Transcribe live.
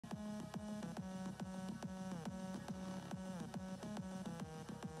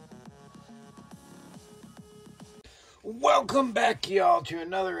Welcome back, y'all, to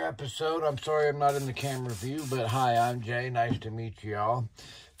another episode. I'm sorry I'm not in the camera view, but hi, I'm Jay. Nice to meet y'all.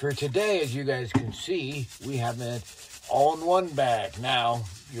 For today, as you guys can see, we have an all-in-one bag. Now,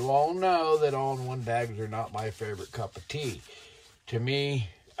 you all know that all-in-one bags are not my favorite cup of tea. To me,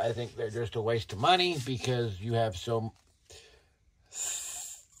 I think they're just a waste of money because you have so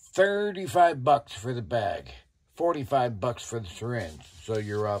 35 bucks for the bag, 45 bucks for the syringe. So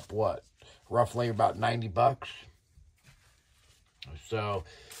you're up, what, roughly about 90 bucks? So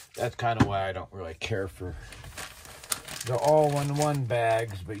that's kind of why I don't really care for the all-in-one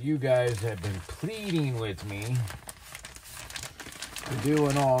bags, but you guys have been pleading with me to do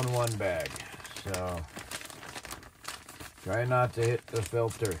an all-in-one bag. So try not to hit the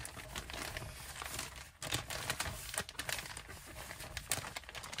filter.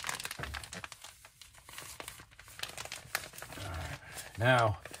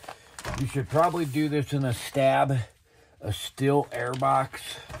 Now, you should probably do this in a still airbox,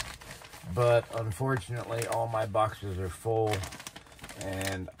 but unfortunately all my boxes are full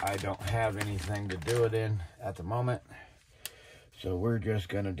and I don't have anything to do it in at the moment. So we're just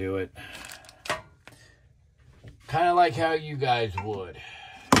gonna do it kind of like how you guys would.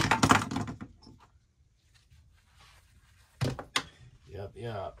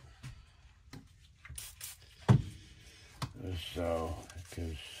 Yep. So,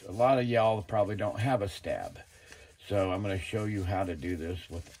 because a lot of y'all probably don't have a stab. So I'm going to show you how to do this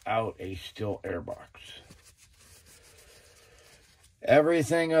without a still airbox.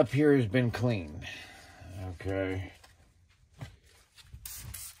 Everything up here has been cleaned. Okay.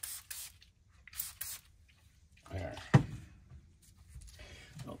 There.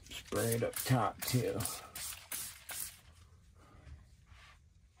 I'll spray it up top too.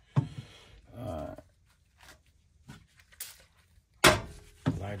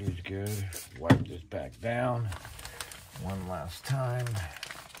 Lighter's good. Wipe this back down one last time.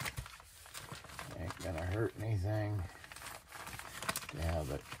 Ain't gonna hurt anything. You have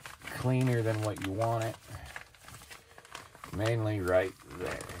it cleaner than what you want it. Mainly right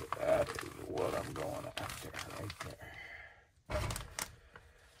there. That is what I'm going after, right there.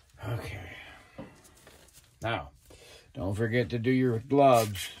 Okay. Now, don't forget to do your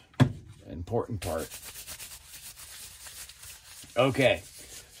gloves. Important part. Okay.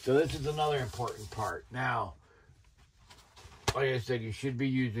 So this is another important part. Now, like I said, you should be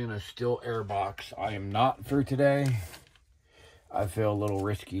using a still air box. I am not for today. I feel a little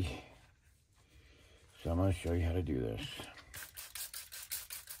risky. So I'm going to show you how to do this.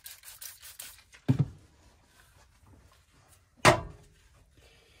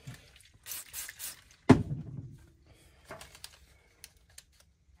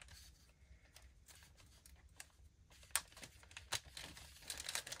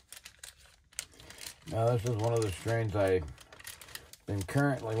 Now this is one of the strains I've been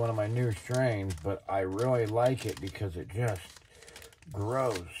currently one of my new strains, but I really like it because it just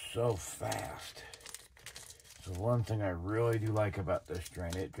grows so fast. So one thing I really do like about this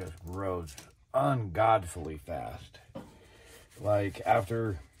strain, it just grows ungodfully fast. Like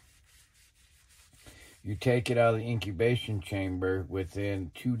after you take it out of the incubation chamber,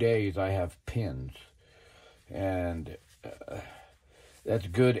 within 2 days I have pins. And that's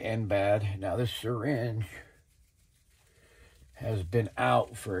good and bad. Now this syringe has been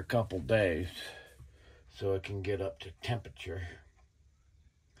out for a couple days, so it can get up to temperature.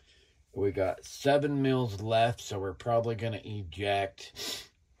 We got 7 mils left, so we're probably going to eject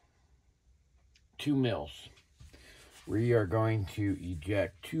 2 mils. We are going to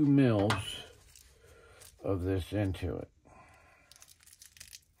eject 2 mils of this into it.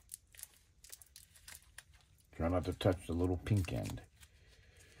 Try not to touch the little pink end.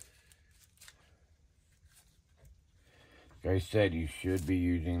 Like I said, you should be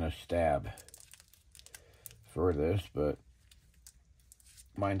using a stab for this, but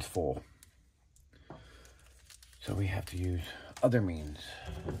mine's full. So we have to use other means.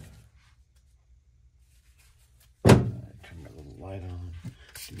 Turn my little light on.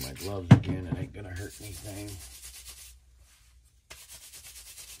 Do my gloves again. It ain't gonna hurt anything.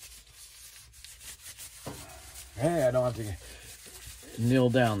 Hey, I don't have to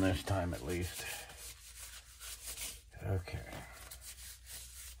kneel down this time at least. Okay.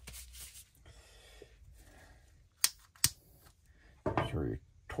 Make sure your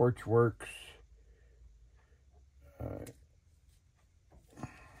torch works.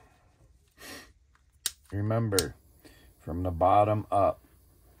 Remember, from the bottom up.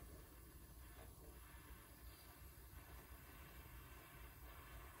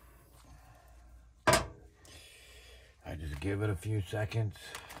 I just give it a few seconds.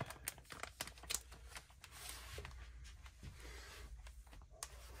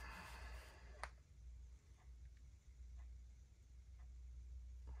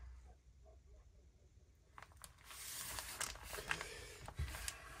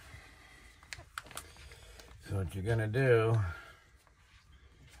 what you're gonna do,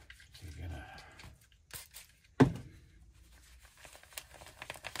 you're gonna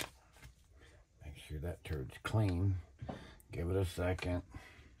make sure that turd's clean. Give it a second.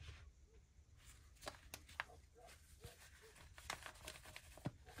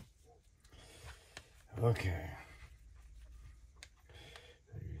 Okay.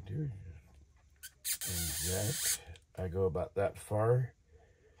 What you do is inject. I go about that far.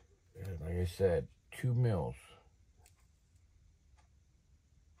 And like I said, 2 mils.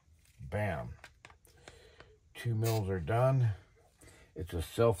 Bam. 2 mils are done. It's a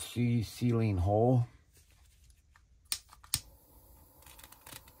self-sealing hole.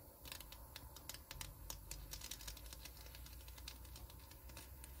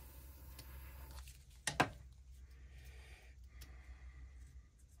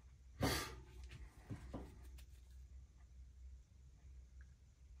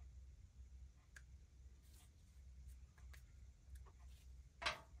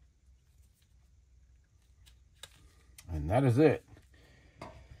 And that is it.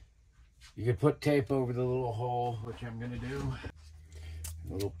 You could put tape over the little hole, which I'm going to do.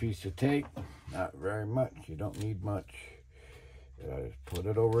 A little piece of tape, not very much. You don't need much. Just put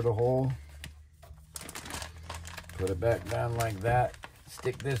it over the hole. Put it back down like that.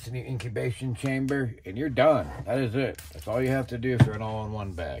 Stick this in your incubation chamber, and you're done. That is it. That's all you have to do for an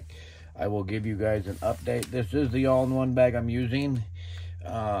all-in-one bag. I will give you guys an update. This is the all-in-one bag I'm using.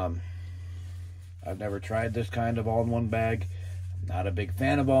 I've never tried this kind of all-in-one bag. I'm not a big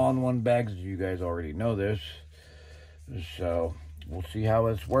fan of all-in-one bags, as you guys already know this. So, we'll see how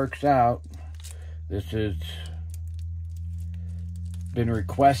this works out. This has been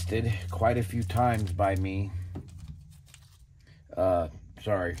requested quite a few times by me.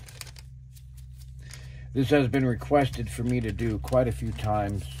 Sorry. This has been requested for me to do quite a few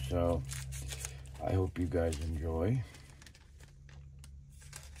times, so I hope you guys enjoy.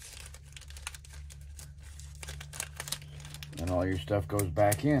 And all your stuff goes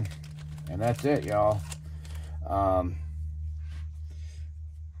back in. And that's it, y'all.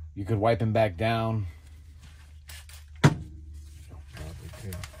 You could wipe them back down.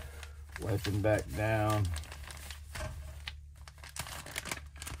 Wipe them back down.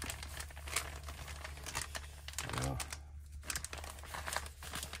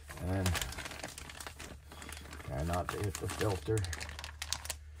 And try not to hit the filter.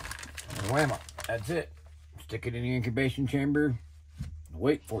 And whammo, that's it. Stick it in the incubation chamber.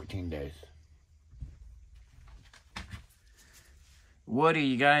 Wait 14 days. Woody,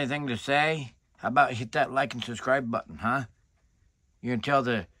 you got anything to say? How about hit that like and subscribe button, huh? You're gonna tell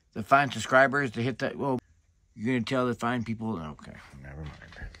the fine subscribers to hit that. Well, you're gonna tell the fine people. Okay, never mind.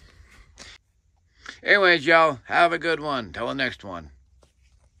 Anyways, y'all, have a good one. Till the next one.